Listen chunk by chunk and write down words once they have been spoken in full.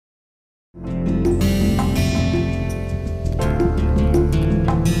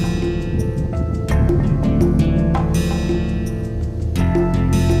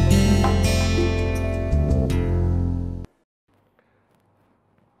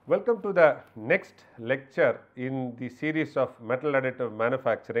Welcome to the next lecture in the series of metal additive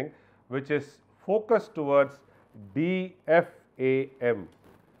manufacturing, which is focused towards DFAM,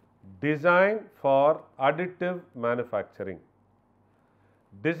 Design for Additive Manufacturing.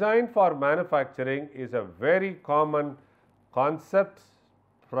 Design for manufacturing is a very common concept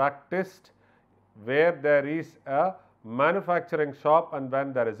practiced where there is a manufacturing shop and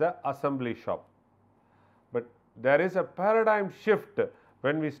when there is an assembly shop. But there is a paradigm shift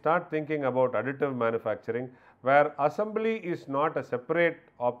when we start thinking about additive manufacturing, where assembly is not a separate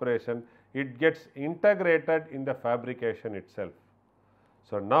operation, it gets integrated in the fabrication itself.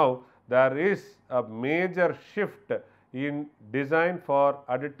 So now there is a major shift in design for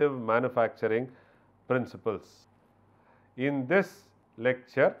additive manufacturing principles. In this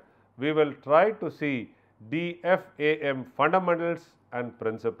lecture, we will try to see DFAM fundamentals and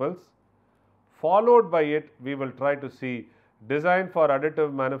principles. Followed by it, we will try to see design for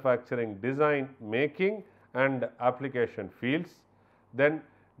additive manufacturing design making and application fields, then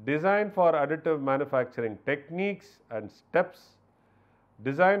design for additive manufacturing techniques and steps,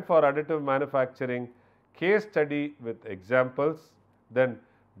 design for additive manufacturing case study with examples, then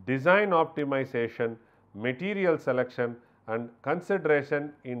design optimization, material selection and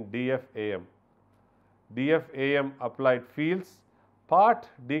consideration in DFAM. DFAM applied fields, part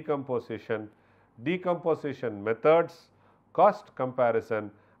decomposition, decomposition methods, cost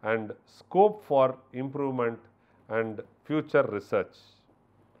comparison and scope for improvement and future research.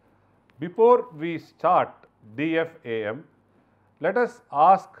 Before we start DFAM, let us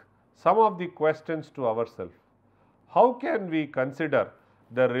ask some of the questions to ourselves. How can we consider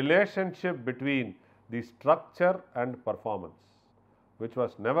the relationship between the structure and performance, which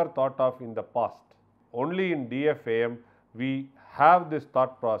was never thought of in the past? Only in DFAM we have this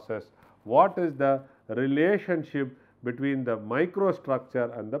thought process. What is the relationship between the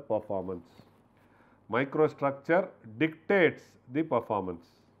microstructure and the performance? Microstructure dictates the performance.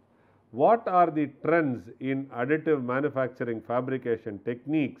 What are the trends in additive manufacturing fabrication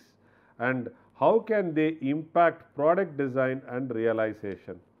techniques and how can they impact product design and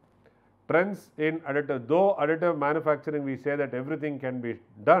realization? Trends in additive, though additive manufacturing we say that everything can be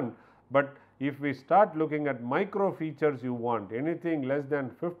done, but if we start looking at micro features you want, anything less than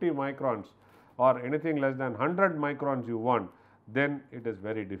 50 microns or anything less than 100 microns you want, then it is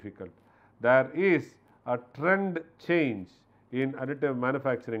very difficult. There is a trend change in additive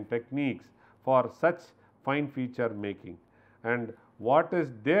manufacturing techniques for such fine feature making. And what is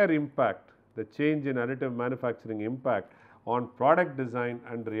their impact, the change in additive manufacturing impact on product design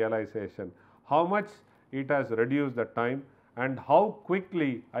and realization? How much it has reduced the time and how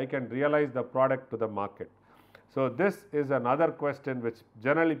quickly I can realize the product to the market. So this is another question which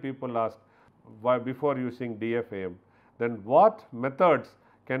generally people ask before using DFAM. Then what methods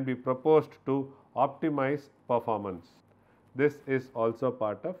can be proposed to optimize performance? This is also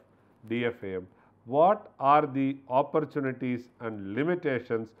part of DFAM. What are the opportunities and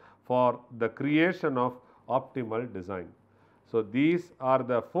limitations for the creation of optimal design? So these are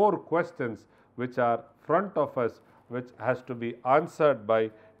the 4 questions which are front of us, which has to be answered by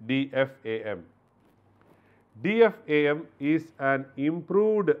DFAM. DFAM is an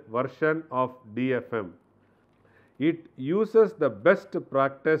improved version of DFM. It uses the best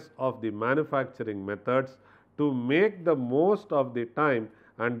practice of the manufacturing methods to make the most of the time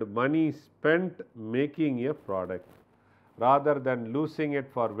and money spent making a product, rather than losing it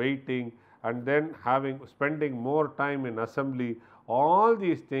for waiting and then spending more time in assembly. All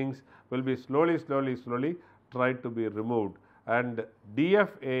these things will be slowly tried to be removed, and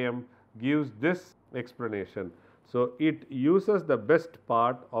DFAM gives this explanation. So it uses the best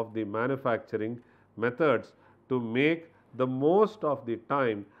part of the manufacturing methods to make the most of the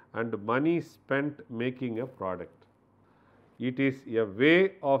time and money spent making a product. It is a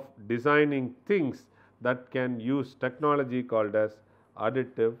way of designing things that can use technology called as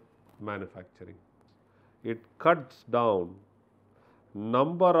additive manufacturing. It cuts down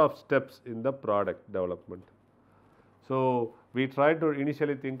number of steps in the product development. So we tried to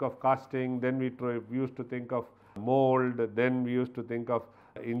initially think of casting, then we used to think of mold, then we used to think of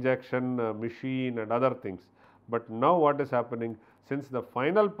injection machine and other things. But now what is happening, since the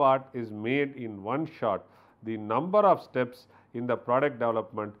final part is made in one shot, the number of steps in the product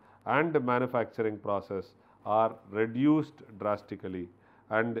development and manufacturing process are reduced drastically,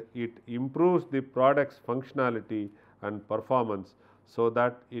 and it improves the product's functionality and performance. so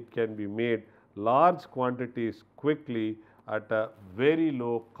that it can be made large quantities quickly at a very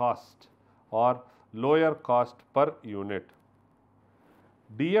low cost or lower cost per unit.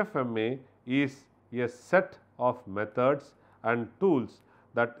 DFMA is a set of methods and tools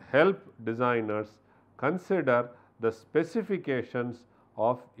that help designers consider the specifications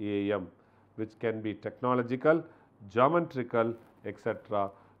of AM, which can be technological, geometrical, etc.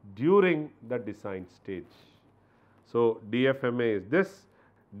 during the design stage. So, DFMA is this.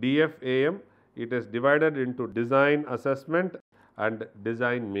 DFAM, it is divided into design assessment and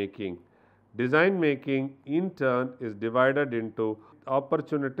design making. Design making in turn is divided into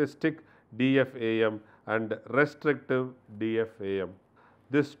opportunistic DFAM and restrictive DFAM.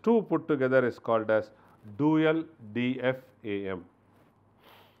 This two put together is called as dual DFAM.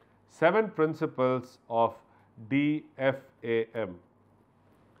 7 principles of DFAM.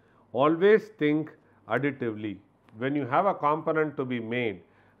 Always think additively. When you have a component to be made,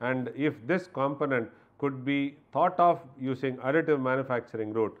 and if this component could be thought of using additive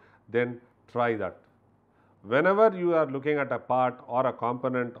manufacturing route, then try that. Whenever you are looking at a part or a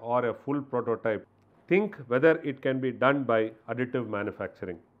component or a full prototype, think whether it can be done by additive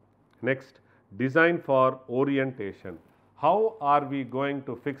manufacturing. Next, design for orientation. How are we going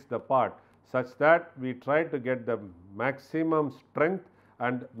to fix the part such that we try to get the maximum strength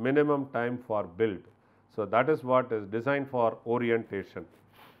and minimum time for build? So, that is what is design for orientation.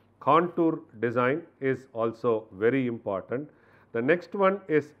 Contour design is also very important. The next one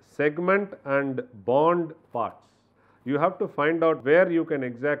is segment and bond parts. You have to find out where you can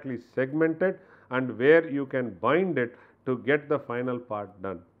exactly segment it and where you can bind it to get the final part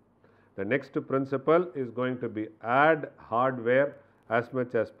done. The next principle is going to be add hardware as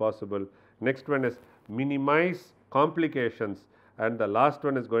much as possible. Next one is minimize complications, and the last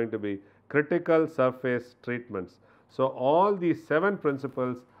one is going to be critical surface treatments. So, all these 7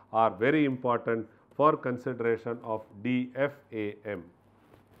 principles are very important for consideration of DFAM.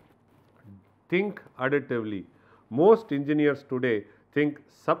 Think additively. Most engineers today think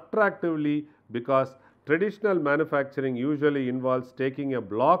subtractively because traditional manufacturing usually involves taking a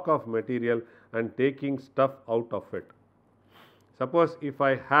block of material and taking stuff out of it. Suppose if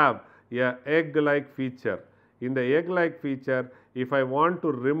I have a egg-like feature, in the egg-like feature, if I want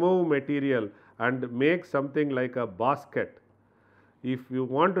to remove material and make something like a basket, if you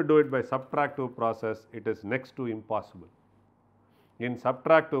want to do it by subtractive process, it is next to impossible. In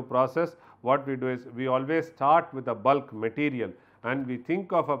subtractive process, what we do is we always start with a bulk material and we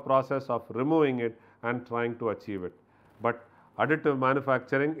think of a process of removing it and trying to achieve it. But additive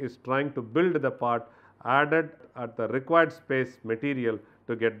manufacturing is trying to build the part added at the required space material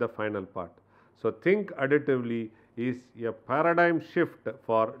to get the final part. So, think additively is a paradigm shift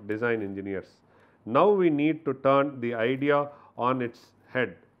for design engineers. Now, we need to turn the idea on its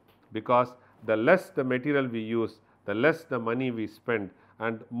head, because the less the material we use, the less the money we spend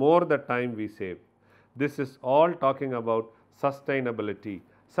and more the time we save. This is all talking about sustainability.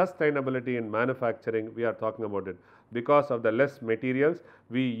 Sustainability in manufacturing, we are talking about it. Because of the less materials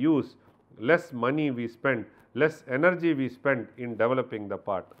we use, less money we spend, less energy we spend in developing the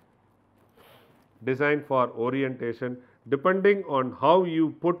part. Design for orientation. Depending on how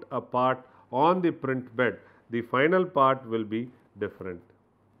you put a part on the print bed, the final part will be different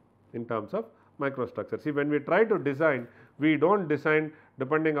in terms of microstructure. See, when we try to design, we do not design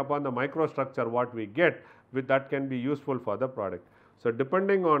depending upon the microstructure what we get, with that can be useful for the product. So,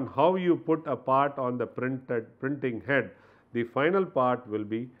 depending on how you put a part on the printing head, the final part will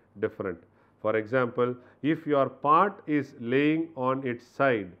be different. For example, if your part is laying on its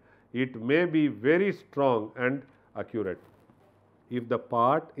side, it may be very strong and accurate. If the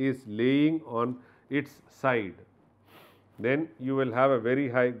part is laying on its side, then you will have a very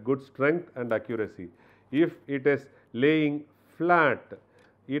high good strength and accuracy. If it is laying flat,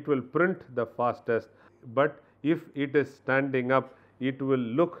 it will print the fastest, but if it is standing up, it will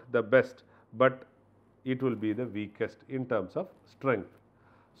look the best, but it will be the weakest in terms of strength.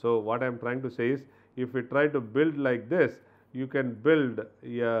 So, what I am trying to say is, if we try to build like this, you can build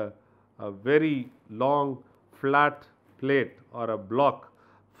a very long flat plate or a block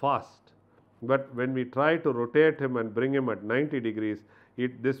fast, but when we try to rotate him and bring him at 90 degrees,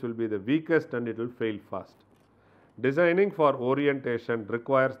 this will be the weakest and it will fail fast. Designing for orientation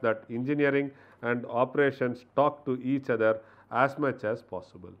requires that engineering and operations talk to each other as much as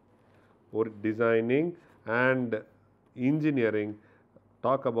possible. Or designing and engineering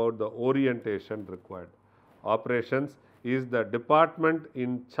talk about the orientation required. Operations is the department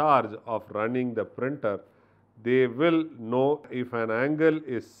in charge of running the printer. They will know if an angle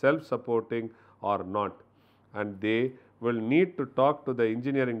is self-supporting or not, and they will need to talk to the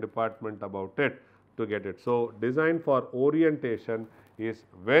engineering department about it to get it. So, design for orientation is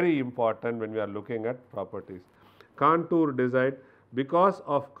very important when we are looking at properties. Contour design, because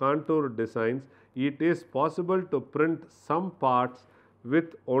of contour designs, it is possible to print some parts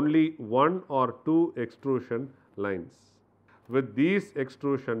with only one or two extrusion lines. With these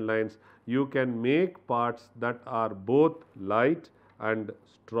extrusion lines, you can make parts that are both light and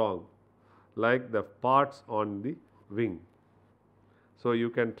strong, like the parts on the wing. So, you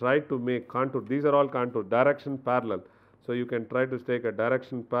can try to make contour, these are all contour, direction parallel. So, you can try to take a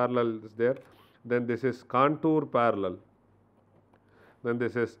direction parallel is there, then this is contour parallel, then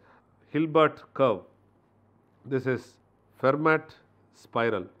this is Hilbert curve, this is Fermat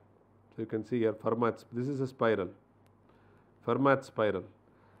spiral. So, you can see here Fermat, this is a spiral, Fermat spiral,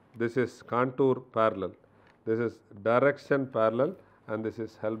 this is contour parallel, this is direction parallel, and this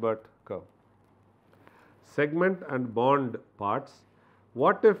is Hilbert curve. Segment and bond parts.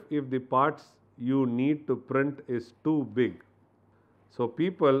 What if the parts you need to print is too big? So,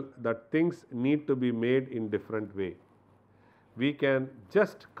 people that things need to be made in different way. We can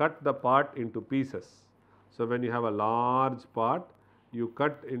just cut the part into pieces. So, when you have a large part, you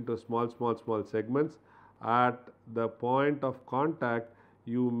cut into small segments. At the point of contact,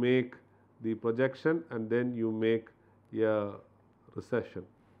 you make the projection and then you make a recession.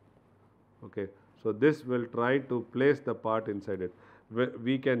 Okay. So, this will try to place the part inside it.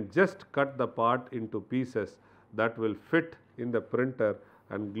 We can just cut the part into pieces that will fit in the printer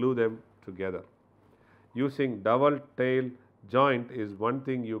and glue them together. Using double tail joint is one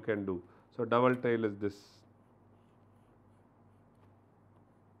thing you can do. So, double tail is this.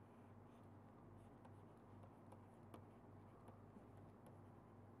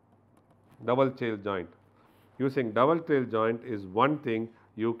 Double tail joint. Using double tail joint is one thing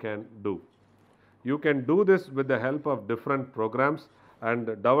you can do. You can do this with the help of different programs,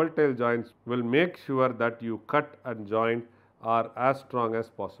 and double tail joints will make sure that you cut and join are as strong as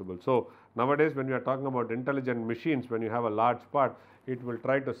possible. So, nowadays when we are talking about intelligent machines, when you have a large part, it will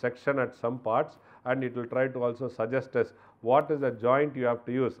try to section at some parts and it will try to also suggest us what is the joint you have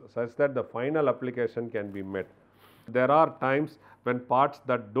to use such that the final application can be met. There are times when parts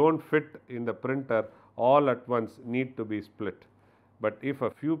that do not fit in the printer all at once need to be split. But if a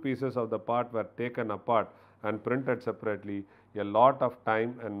few pieces of the part were taken apart and printed separately, a lot of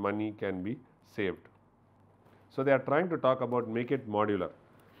time and money can be saved. So, they are trying to talk about make it modular.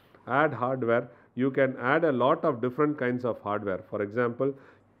 Add hardware, you can add a lot of different kinds of hardware. For example,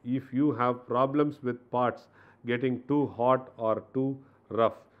 if you have problems with parts getting too hot or too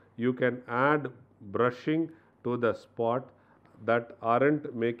rough, you can add brushing to the spot that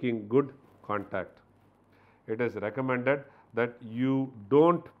aren't making good contact. It is recommended that you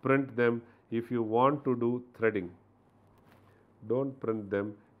don't print them if you want to do threading. Don't print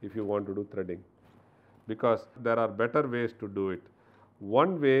them if you want to do threading, because there are better ways to do it.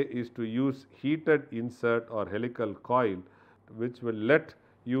 One way is to use heated insert or helical coil, which will let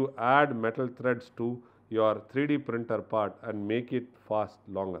you add metal threads to your 3D printer part and make it fast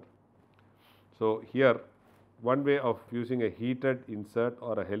longer. So, here one way of using a heated insert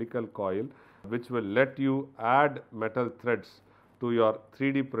or a helical coil, which will let you add metal threads to your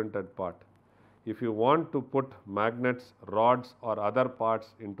 3D printed part. If you want to put magnets, rods or other parts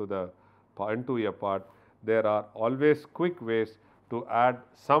into a part, there are always quick ways to add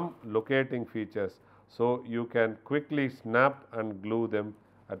some locating features, so you can quickly snap and glue them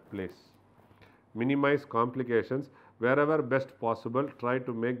at place. Minimize complications. Wherever best possible, try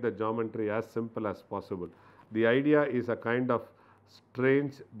to make the geometry as simple as possible. The idea is a kind of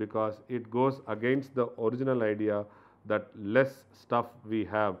strange because it goes against the original idea that less stuff we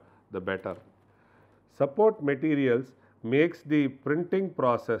have, the better. Support materials makes the printing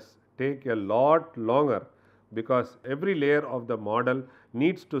process take a lot longer because every layer of the model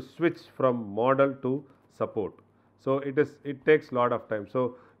needs to switch from model to support. So, it takes lot of time.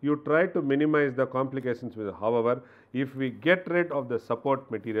 So, you try to minimize the complications with it. However, if we get rid of the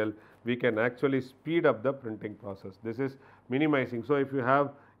support material, we can actually speed up the printing process. This is minimizing. So, if you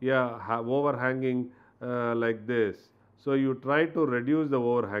have overhanging like this, so you try to reduce the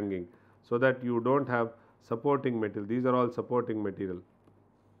overhanging so that you do not have supporting material. These are all supporting material.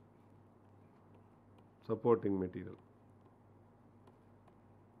 Supporting material.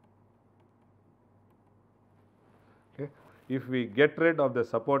 Okay. If we get rid of the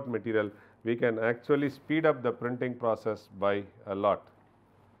support material, we can actually speed up the printing process by a lot.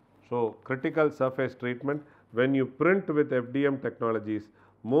 So, critical surface treatment. When you print with FDM technologies,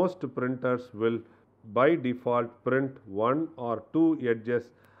 most printers will by default print one or two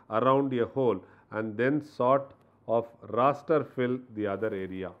edges around a hole and then sort of raster fill the other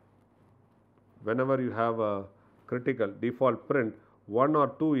area. Whenever you have a critical default print, one or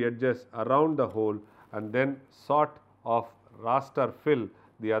two edges around the hole and then sort of raster fill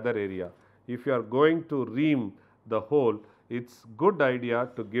the other area. If you are going to ream the hole, it's good idea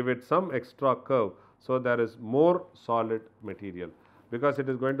to give it some extra curve so there is more solid material, because it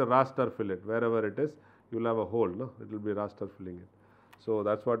is going to raster fill it. Wherever it is, you will have a hole, no? It will be raster filling it. So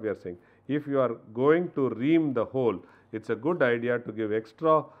that's what we are saying. If you are going to ream the hole, it's a good idea to give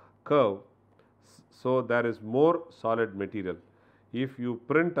extra curve so there is more solid material. If you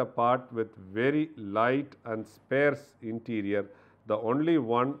print a part with very light and sparse interior, the only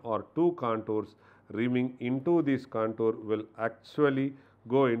one or two contours reaming into this contour will actually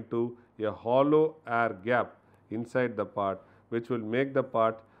go into a hollow air gap inside the part, which will make the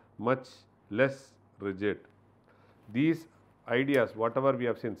part much less rigid. These ideas, whatever we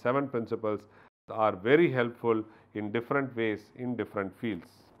have seen, 7 principles, are very helpful in different ways in different fields.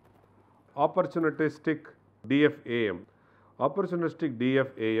 Opportunistic DFAM. Opportunistic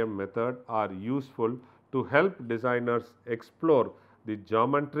DFAM method are useful to help designers explore the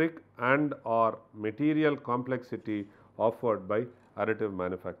geometric and or material complexity offered by additive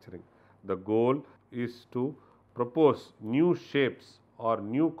manufacturing. The goal is to propose new shapes or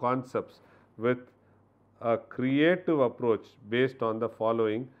new concepts with a creative approach based on the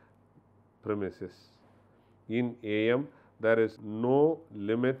following premises. In AM, there is no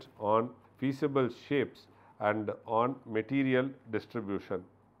limit on feasible shapes and on material distribution.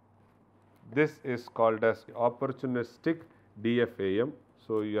 This is called as opportunistic DFAM.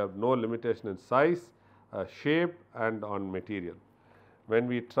 So, you have no limitation in size, shape and on material. When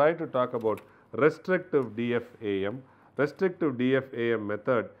we try to talk about restrictive DFAM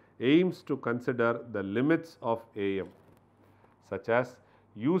method aims to consider the limits of AM, such as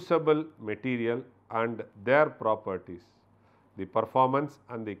usable material and their properties, the performance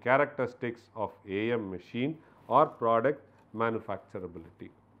and the characteristics of AM machine or product manufacturability.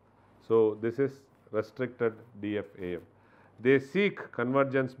 So, this is restricted DFAM. They seek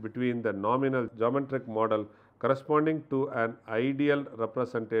convergence between the nominal geometric model corresponding to an ideal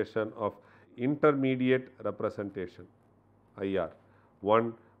representation of intermediate representation IR,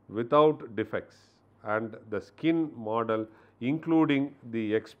 one without defects, and the skin model including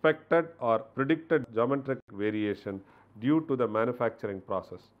the expected or predicted geometric variation due to the manufacturing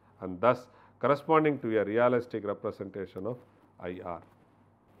process, and thus corresponding to a realistic representation of IR.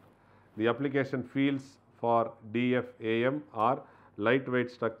 The application fields for DFAM are lightweight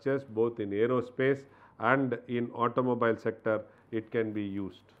structures. Both in aerospace and in automobile sector it can be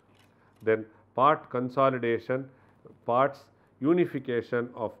used. Then part consolidation, parts unification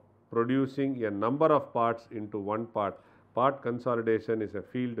of producing a number of parts into one part. Part consolidation is a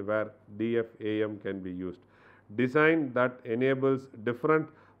field where DFAM can be used. Design that enables different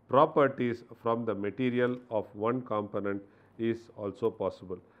properties from the material of one component is also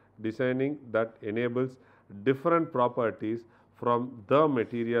possible. Designing that enables different properties from the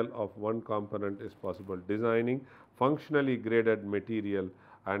material of one component is possible. Designing functionally graded material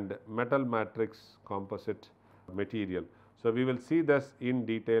and metal matrix composite material. So, we will see this in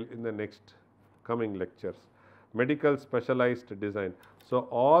detail in the next coming lectures. Medical specialized design. So,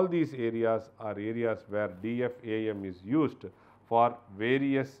 all these areas are areas where DFAM is used for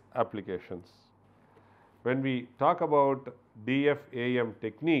various applications. When we talk about DFAM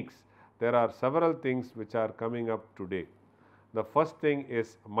techniques, there are several things which are coming up today. The first thing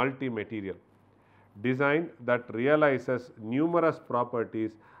is multi-material design that realizes numerous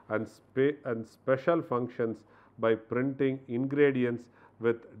properties and special functions by printing ingredients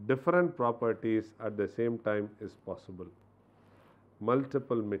with different properties at the same time is possible.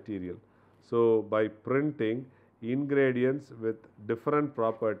 Multiple material. So, by printing ingredients with different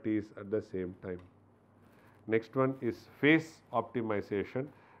properties at the same time. Next one is phase optimization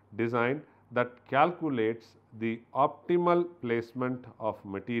design that calculates the optimal placement of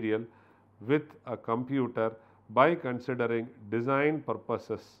material with a computer by considering design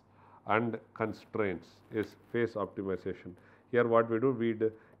purposes and constraints is phase optimization. Here what we do, we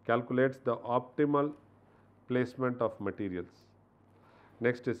calculates the optimal placement of materials.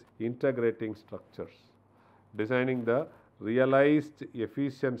 Next is integrating structures, designing the realized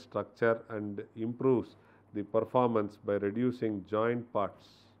efficient structure and improves the performance by reducing joint parts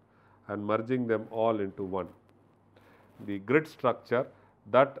and merging them all into one. The grid structure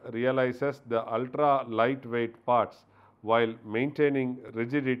that realizes the ultra lightweight parts while maintaining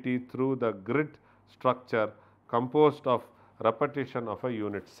rigidity through the grid structure composed of repetition of a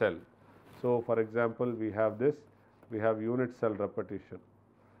unit cell. So, for example, we have this, we have unit cell repetition.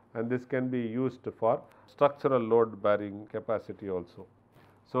 and this can be used for structural load bearing capacity also.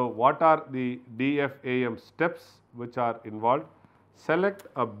 So, what are the DFAM steps which are involved? Select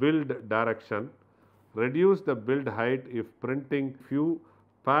a build direction, reduce the build height if printing few,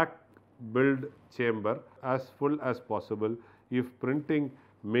 pack build chamber as full as possible if printing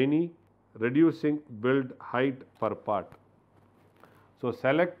many, reducing build height per part. So,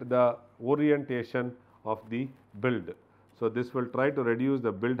 select the orientation of the build. So, this will try to reduce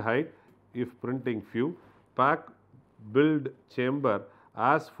the build height if printing few, pack build chamber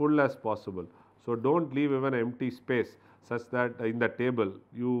as full as possible. So, do not leave even empty space such that in the table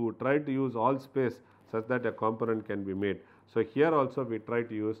you try to use all space such that a component can be made. So, here also we try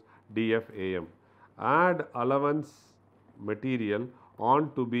to use DFAM. Add allowance material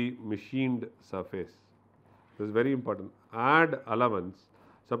on to be machined surface. This is very important. Add allowance.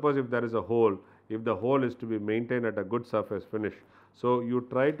 Suppose if there is a hole, if the hole is to be maintained at a good surface finish, so you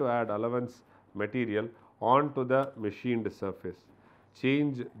try to add allowance material onto the machined surface.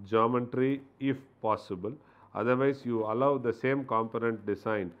 Change geometry if possible, otherwise you allow the same component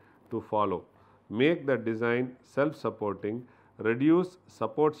design to follow. Make the design self-supporting, reduce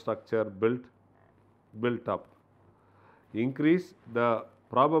support structure built up. Increase the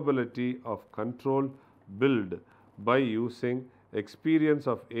probability of control build by using experience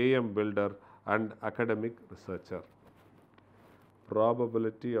of AM builder and academic researcher.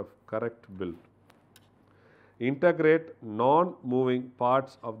 Probability of correct build. Integrate non-moving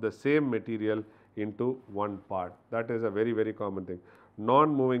parts of the same material into one part. That is a very common thing.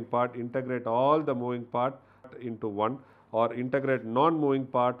 Non-moving part, integrate all the moving part into one, or integrate non-moving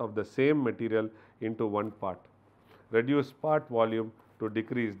part of the same material into one part. Reduce part volume to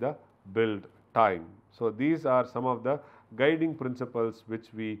decrease the build time. So, these are some of the guiding principles which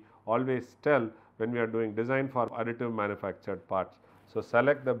we always tell when we are doing design for additive manufactured parts. So,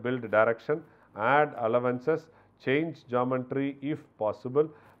 select the build direction, add allowances, change geometry if possible,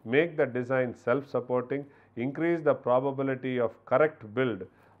 make the design self-supporting, increase the probability of correct build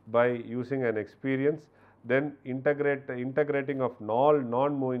by using an experience, then integrating of all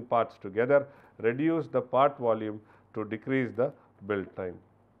non-moving parts together, reduce the part volume to decrease the build time.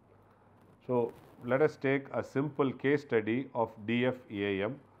 So, let us take a simple case study of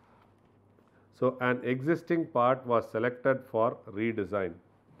DFAM. So, an existing part was selected for redesign.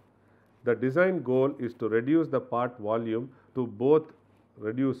 The design goal is to reduce the part volume to both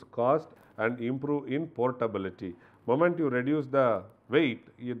reduce cost and improve in portability. Moment you reduce the weight,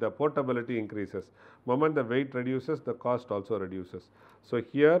 the portability increases. Moment the weight reduces, the cost also reduces. So,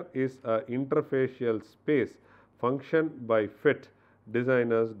 here is a interfacial space function by fit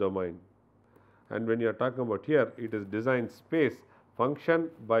designer's domain. And when you are talking about here, it is design space function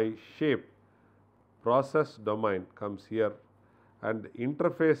by shape process domain comes here, and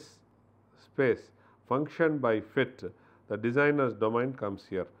interface space function by fit, the designer's domain comes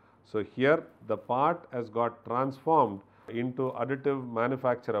here. So, here the part has got transformed into additive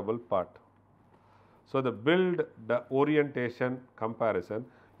manufacturable part. So, the build the orientation comparison,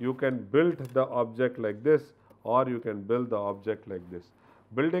 you can build the object like this or you can build the object like this.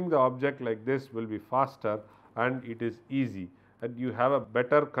 Building the object like this will be faster and it is easy, and you have a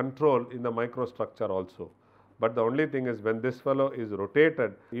better control in the microstructure also. But the only thing is, when this fellow is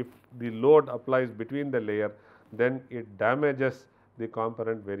rotated, if the load applies between the layer, then it damages the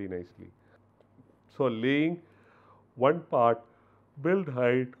component very nicely. So, laying one part, build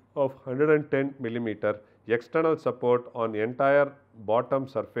height of 110 millimeter, external support on entire bottom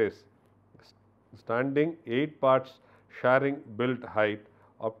surface, standing 8 parts sharing build height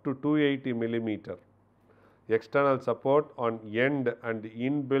up to 280 millimeter. External support on end and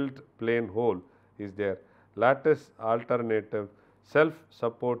inbuilt plane hole is there. Lattice alternative,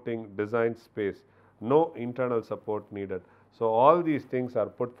 self-supporting design space, no internal support needed. So, all these things are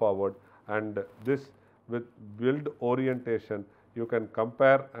put forward, and this with build orientation you can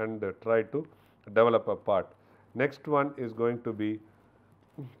compare and try to develop a part. Next one is going to be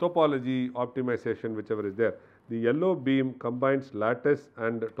topology optimization, whichever is there. The yellow beam combines lattice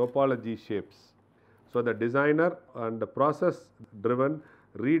and topology shapes. So, the designer and the process driven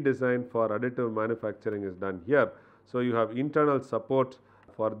redesign for additive manufacturing is done here. So, you have internal support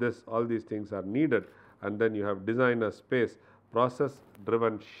for this, all these things are needed, and then you have designer space, process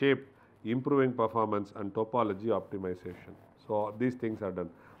driven shape, improving performance and topology optimization. So, these things are done.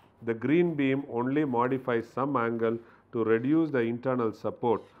 The green beam only modifies some angle to reduce the internal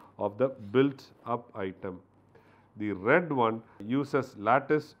support of the built up item. The red one uses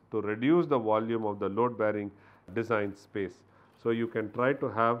lattice to reduce the volume of the load bearing design space. So, you can try to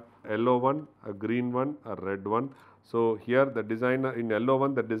have a yellow one, a green one, a red one. So here the designer, in yellow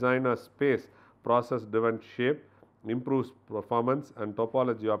one, the designer space process driven shape improves performance and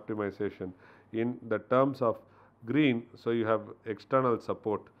topology optimization. In the terms of green, so you have external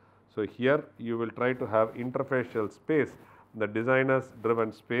support. So here you will try to have interfacial space, the designer's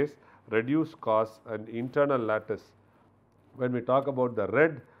driven space, reduce costs and internal lattice. When we talk about the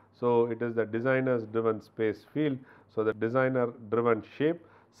red, so it is the designer's driven space field. So the designer driven shape,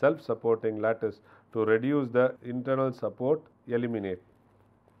 self-supporting lattice to reduce the internal support, eliminate.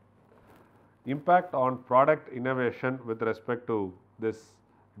 Impact on product innovation with respect to this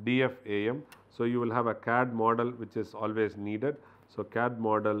DFAM. So you will have a CAD model which is always needed. So CAD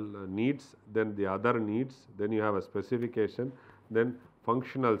model needs, then the other needs, then you have a specification, then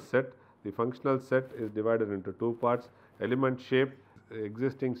functional set. The functional set is divided into two parts: element shape,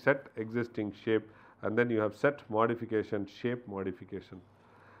 existing set, existing shape, and then you have set modification, shape modification.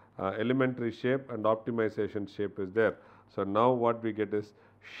 Elementary shape and optimization shape is there. So now what we get is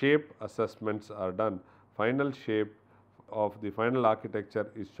shape assessments are done. Final shape of the final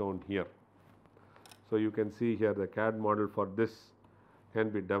architecture is shown here. So you can see here the CAD model for this can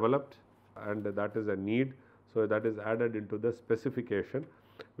be developed, and that is a need. So that is added into the specification,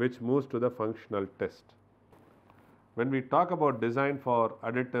 which moves to the functional test. When we talk about design for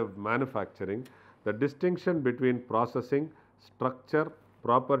additive manufacturing, the distinction between processing, structure,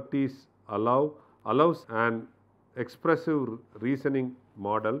 properties allows an expressive reasoning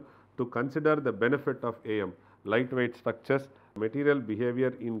model to consider the benefit of AM, lightweight structures, material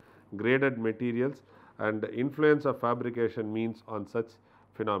behavior in graded materials, and the influence of fabrication means on such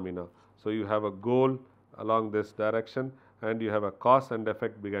phenomena. So you have a goal along this direction, and you have a cause and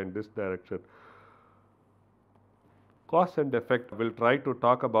effect behind this direction. Cause and effect will try to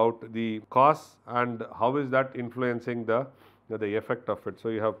talk about the cause and how is that influencing the effect of it. So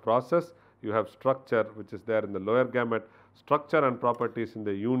you have process, you have structure, which is there in the lower gamut, structure and properties in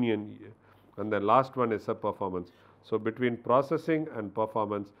the union, and the last one is a performance. So between processing and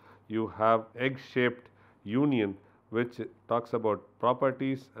performance, you have egg-shaped union, which talks about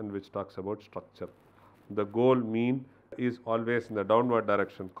properties and which talks about structure. The goal mean is always in the downward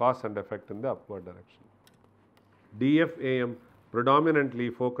direction, cause and effect in the upward direction. DFAM predominantly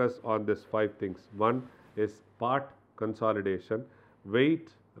focus on these 5 things. One is part consolidation, weight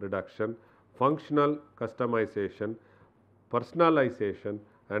reduction, functional customization, personalization,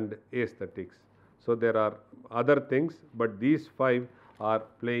 and aesthetics. So there are other things, but these 5 are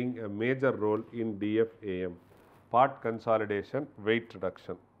playing a major role in DFAM. Part consolidation, weight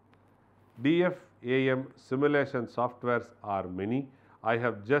reduction. DFAM simulation softwares are many. I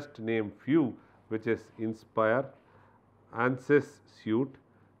have just named few, which is Inspire, ANSYS Suite,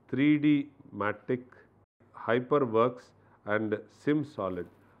 3D Matic, HyperWorks, and SimSolid.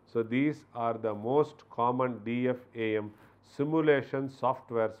 So these are the most common DFAM simulation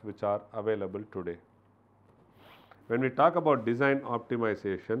softwares which are available today. When we talk about design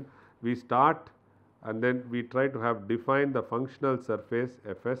optimization, we start and then we try to have define the functional surface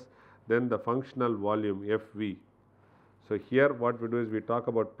FS, then the functional volume FV. So here what we do is we talk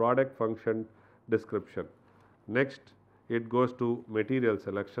about product function description. Next it goes to material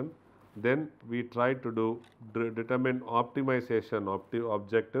selection. Then we try to determine optimization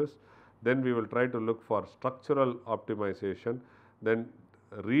objectives. Then we will try to look for structural optimization. Then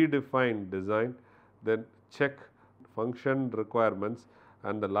redefine design. Then check function requirements.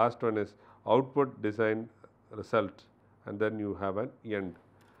 And the last one is output design result. And then you have an end.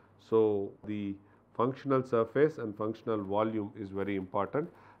 So the functional surface and functional volume is very important.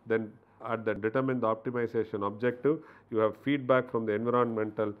 Then at the determine the optimization objective, you have feedback from the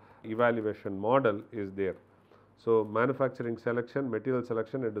environmental evaluation model is there. So manufacturing selection, material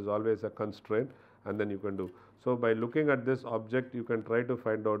selection, it is always a constraint, and then you can do. So by looking at this object, you can try to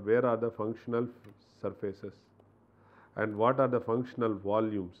find out where are the functional surfaces and what are the functional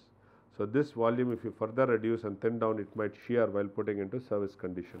volumes. So this volume, if you further reduce and thin down, it might shear while putting into service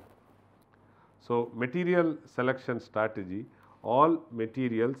condition. So material selection strategy, all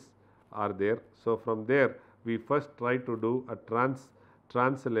materials are there. So from there we first try to do a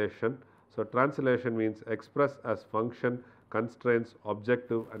translation. So translation means express as function, constraints,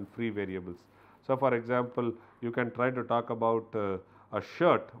 objective and free variables. So for example, you can try to talk about a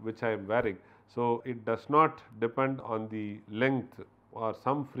shirt which I am wearing. So it does not depend on the length or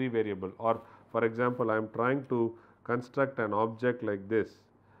some free variable, or for example I am trying to construct an object like this,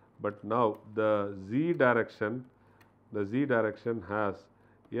 but now the z direction has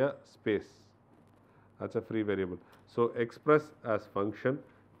a space, that's a free variable. So express as function,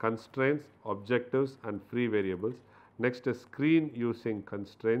 constraints, objectives and free variables. Next is screen using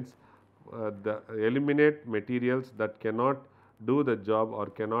constraints, eliminate materials that cannot do the job or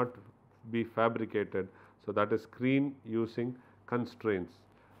cannot be fabricated. So, that is screen using constraints.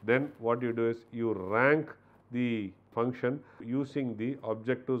 Then what you do is you rank the function using the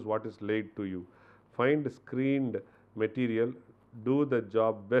objectives what is laid to you. Find screened material, do the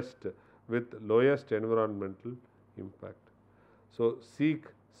job best with lowest environmental impact. So, seek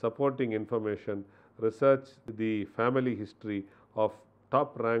supporting information, research the family history of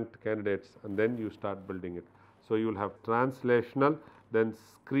top ranked candidates, and then you start building it. So, you will have translational, then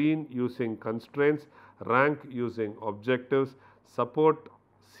screen using constraints, rank using objectives, support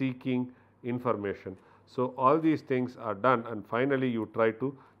seeking information. So, all these things are done, and finally you try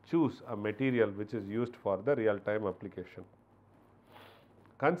to choose a material which is used for the real time application.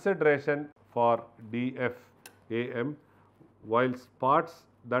 Consideration for DFAM: while parts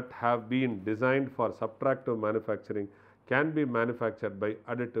that have been designed for subtractive manufacturing can be manufactured by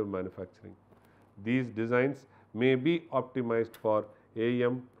additive manufacturing. These designs may be optimized for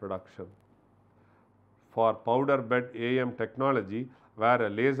AM production. For powder bed AM technology, where a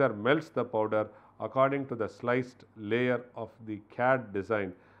laser melts the powder according to the sliced layer of the CAD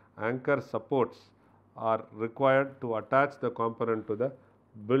design, anchor supports are required to attach the component to the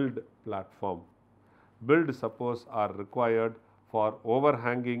build platform. Build supports are required for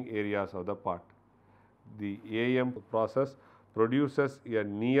overhanging areas of the part. The AM process produces a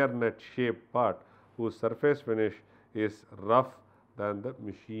near net shaped part whose surface finish is rough than the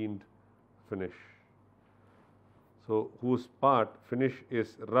machined finish. So, whose part finish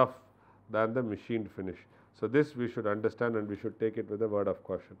is rough than the machined finish. So, this we should understand and we should take it with a word of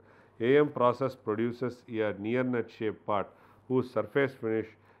caution. AM process produces a near net shaped part whose surface finish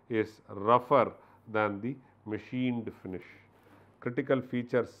is rougher than the machined finish. Critical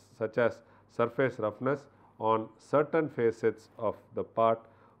features such as surface roughness on certain facets of the part,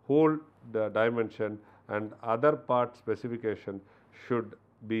 hole the dimension, and other part specification should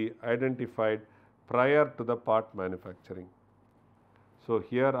be identified prior to the part manufacturing. So,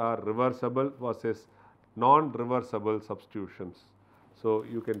 here are reversible versus non-reversible substitutions. So,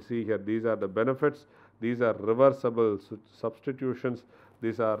 you can see here these are the benefits, these are reversible substitutions,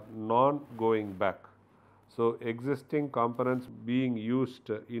 these are non-going back. So, existing components being used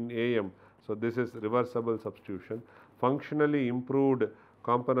in AM, so this is reversible substitution. Functionally improved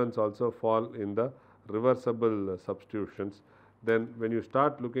components also fall in the reversible substitutions. Then when you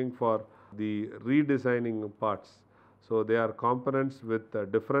start looking for the redesigning parts, so they are components with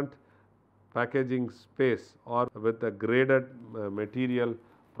different packaging space or with the graded material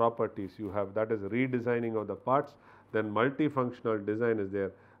properties you have, that is redesigning of the parts. Then multifunctional design is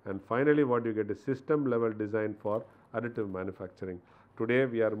there, and finally what you get is system level design for additive manufacturing. Today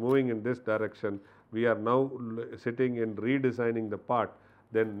we are moving in this direction. We are now sitting in redesigning the part.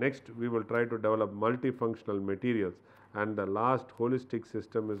 Then next we will try to develop multifunctional materials, and the last holistic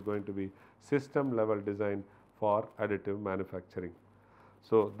system is going to be system level design for additive manufacturing.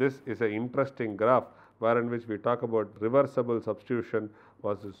 So, this is an interesting graph wherein which we talk about reversible substitution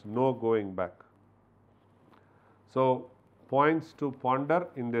versus no going back. So, points to ponder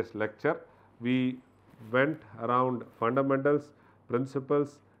in this lecture: we went around fundamentals,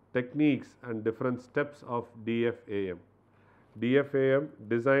 principles, techniques and different steps of DFAM. DFAM,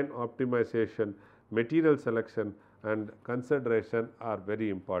 design optimization, material selection and consideration are very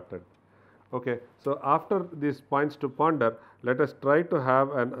important. Okay. So, after these points to ponder, let us try to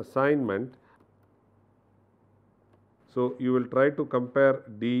have an assignment. So, you will try to compare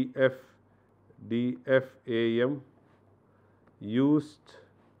DFAM used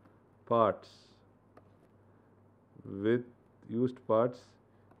parts with used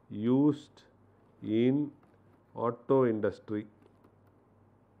in auto industry.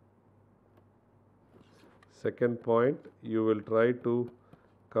 Second point, you will try to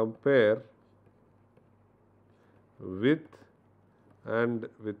compare with and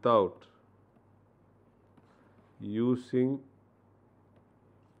without using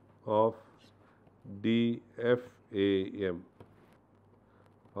of DFAM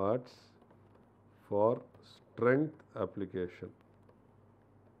parts for strength application.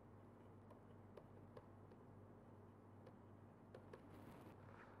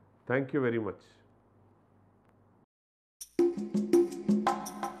 Thank you very much.